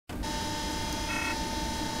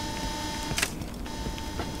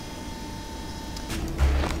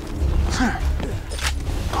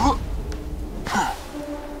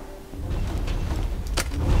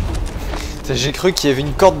J'ai cru qu'il y avait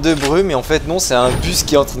une corde de brume, mais en fait non, c'est un bus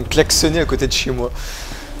qui est en train de klaxonner à côté de chez moi.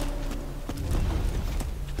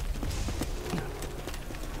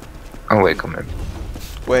 Ah ouais, quand même.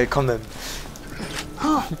 Ouais, quand même.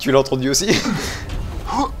 Tu l'as entendu aussi?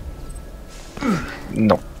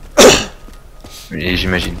 Non. Et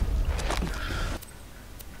j'imagine.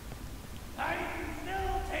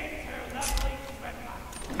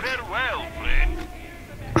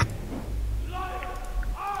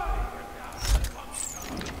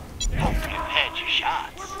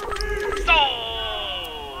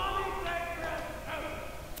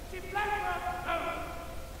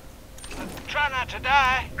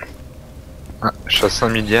 Ah, je suis à 5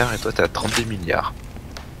 milliards et toi t'es à 32 milliards.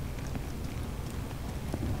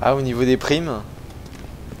 Ah, au niveau des primes?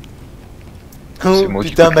 C'est Oh moi qui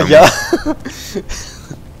putain, peux Maya.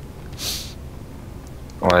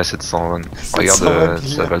 Ouais, 720. 720 Regarde,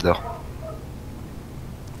 milliards. ça Val d'Or.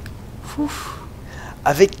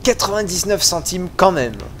 Avec 99 centimes quand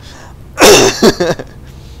même.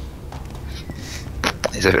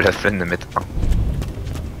 Ils avaient la flemme de mettre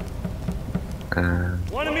 1.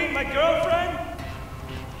 Wanna meet my girlfriend?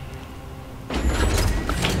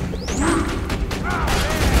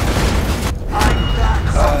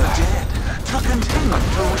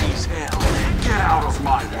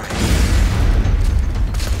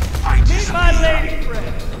 My lady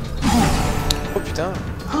friend. Oh putain.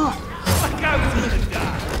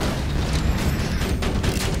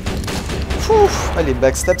 Ouf. Ah, les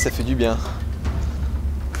backstabs, ça fait du bien.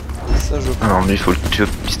 Ça, je Ah non, lui il faut le tuer au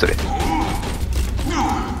pistolet.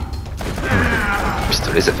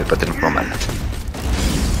 Pistolet ça fait pas tellement mal.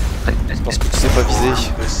 Je pense que tu sais pas viser.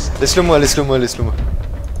 Laisse-le moi, laisse-le moi, laisse-le moi.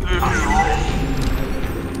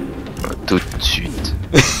 Tout de suite.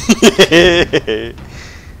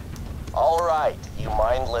 Alright, you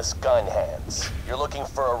mindless gun hands. You're looking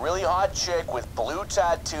for a really hot chick with blue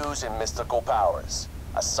tattoos and mystical powers.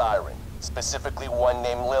 A siren, specifically one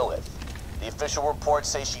named Lilith. The official reports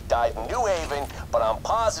say she died in New Haven, but I'm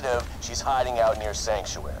positive she's hiding out near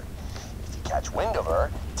Sanctuary. If you catch wind of her,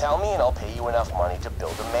 tell me and I'll pay you enough money to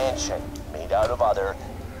build a mansion made out of other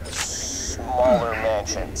smaller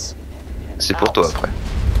mansions. C'est pour toi après.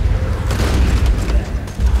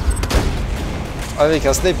 Avec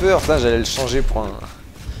un sniper, putain, j'allais le changer pour un...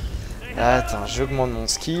 Attends, j'augmente mon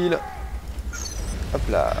skill. Hop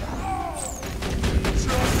là.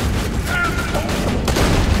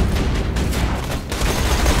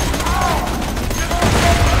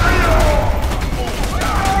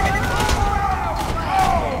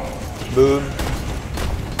 Boom.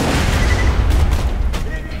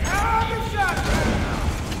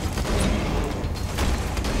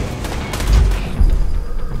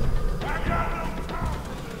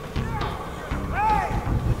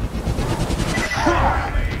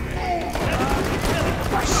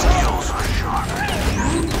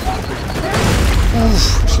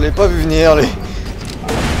 Ouf, je l'ai pas vu venir lui.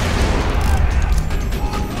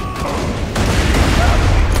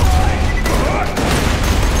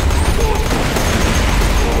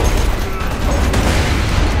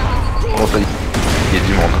 Il y a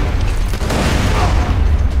du monde.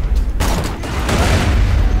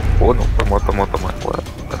 Oh non, pas moi, pas moi, pas moi. Voilà.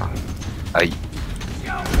 Aïe.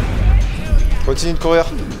 Continue de courir.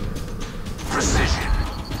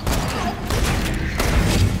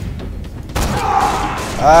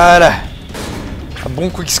 Voilà. Un bon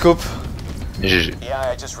quickscope. GG. Yeah,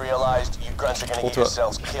 I just realized you grunts are gonna get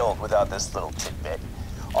yourselves killed without this little tidbit.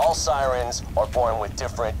 All sirens are born with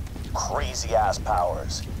different crazy-ass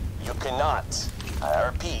powers. You cannot, I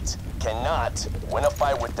repeat, cannot win a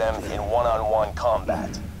fight with them in one-on-one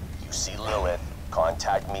combat. You see Lilith,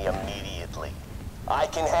 contact me immediately. I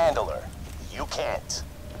can handle her. You can't.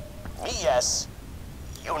 Me, yes.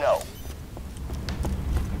 You know.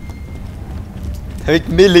 Avec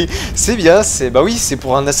mêlée, c'est bien, c'est bah oui, c'est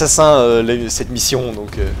pour un assassin cette mission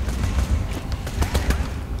donc.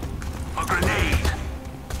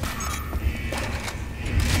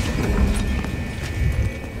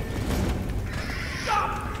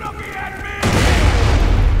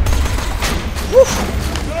 Ouf.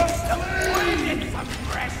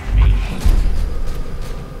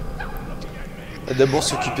 On va d'abord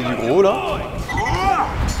s'occuper du gros là.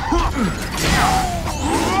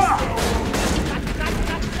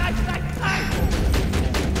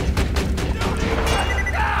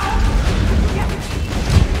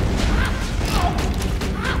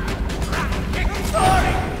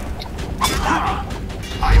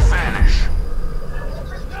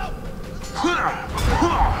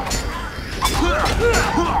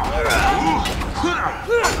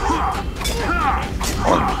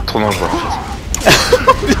 Oh, trop dangereux.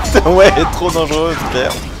 Putain. Ouais, trop dangereux,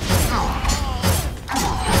 frère.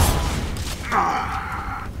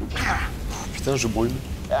 Putain, je brûle.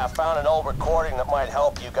 Yeah, I found an old recording that might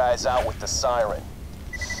help you guys out with the siren.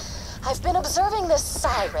 I've been observing this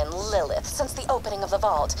siren, Lilith, since the opening of the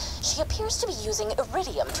vault. She appears to be using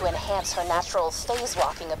iridium to enhance her natural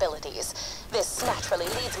phase-walking abilities. This naturally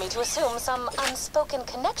leads me to assume some unspoken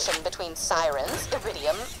connection between sirens,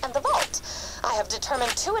 iridium, and the vault. I have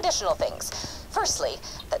determined 2 additional things. Firstly,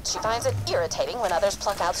 that she finds it irritating when others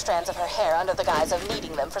pluck out strands of her hair under the guise of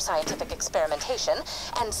needing them for scientific experimentation.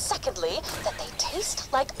 And secondly, that they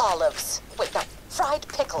taste like olives. Wait, no, fried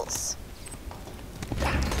pickles.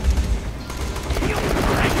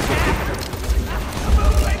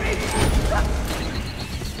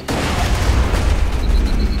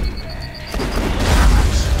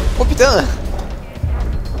 Oh putain!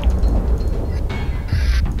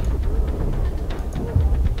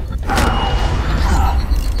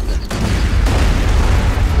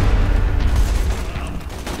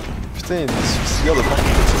 Putain, il y a des suicidaires de partout.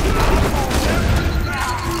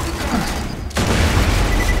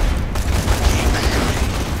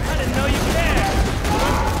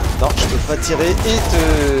 Non, je peux pas tirer et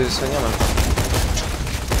te soigner en même temps.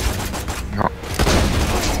 Non.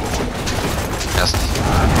 Merci.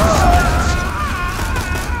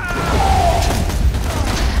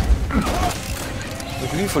 Donc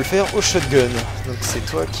lui, il faut le faire au shotgun. Donc c'est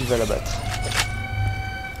toi qui vas la battre.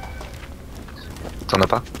 T'en as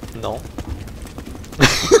pas? Non.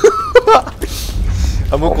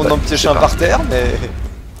 À moins Bon, qu'on bah, en piège c'est un pas par terre, mais...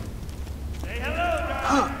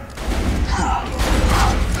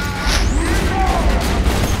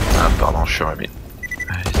 Ah pardon, je suis remis.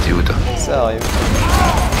 T'es où toi? Ça arrive.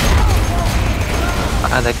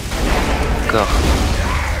 Ah d'accord.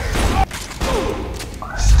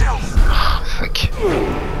 Fuck.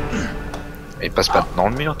 Mais passe pas dans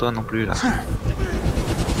le mur toi non plus là.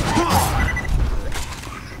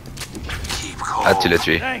 Ah tu l'as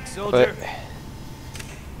tué. Thanks, soldier. Ouais.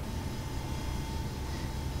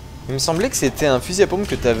 Il me semblait que c'était un fusil à pompe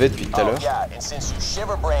que t'avais depuis tout à Oh l'heure. yeah, and since you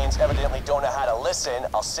shiverbrains evidently don't know how to listen,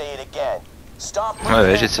 I'll say it again. Stop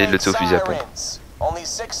Ouais, j'ai essayé de le tuer au fusil à pompe. sirens. Only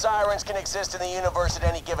 6 sirens can exist in the universe at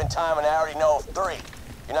any given time, and I already know of 3.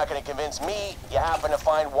 You're not gonna convince me you happen to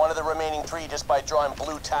find one of the remaining 3 just by drawing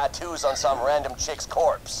blue tattoos on some random chick's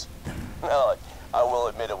corpse. No, I will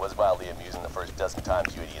admit it was mildly amusing the first dozen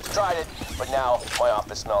times you idiots tried it, but now my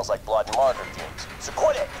office smells like blood and martyr fumes. So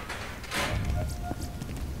quit it!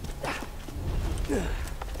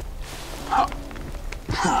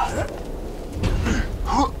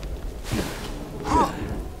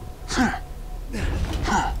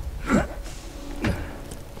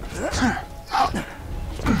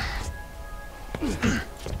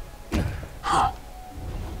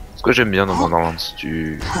 Ce que j'aime bien dans Borderlands,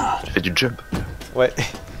 tu fais du jump. Ouais.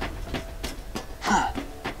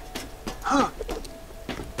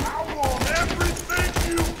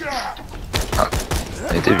 Ah,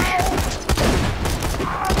 on a été vu.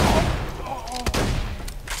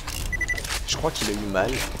 Je crois qu'il a eu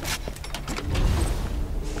mal.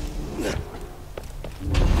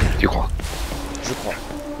 Tu crois? Je crois.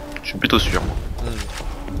 Je suis plutôt sûr. Moi.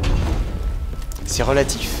 C'est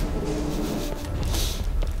relatif.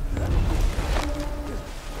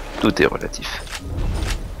 Tout est relatif.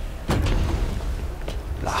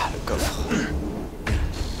 Là, le coffre.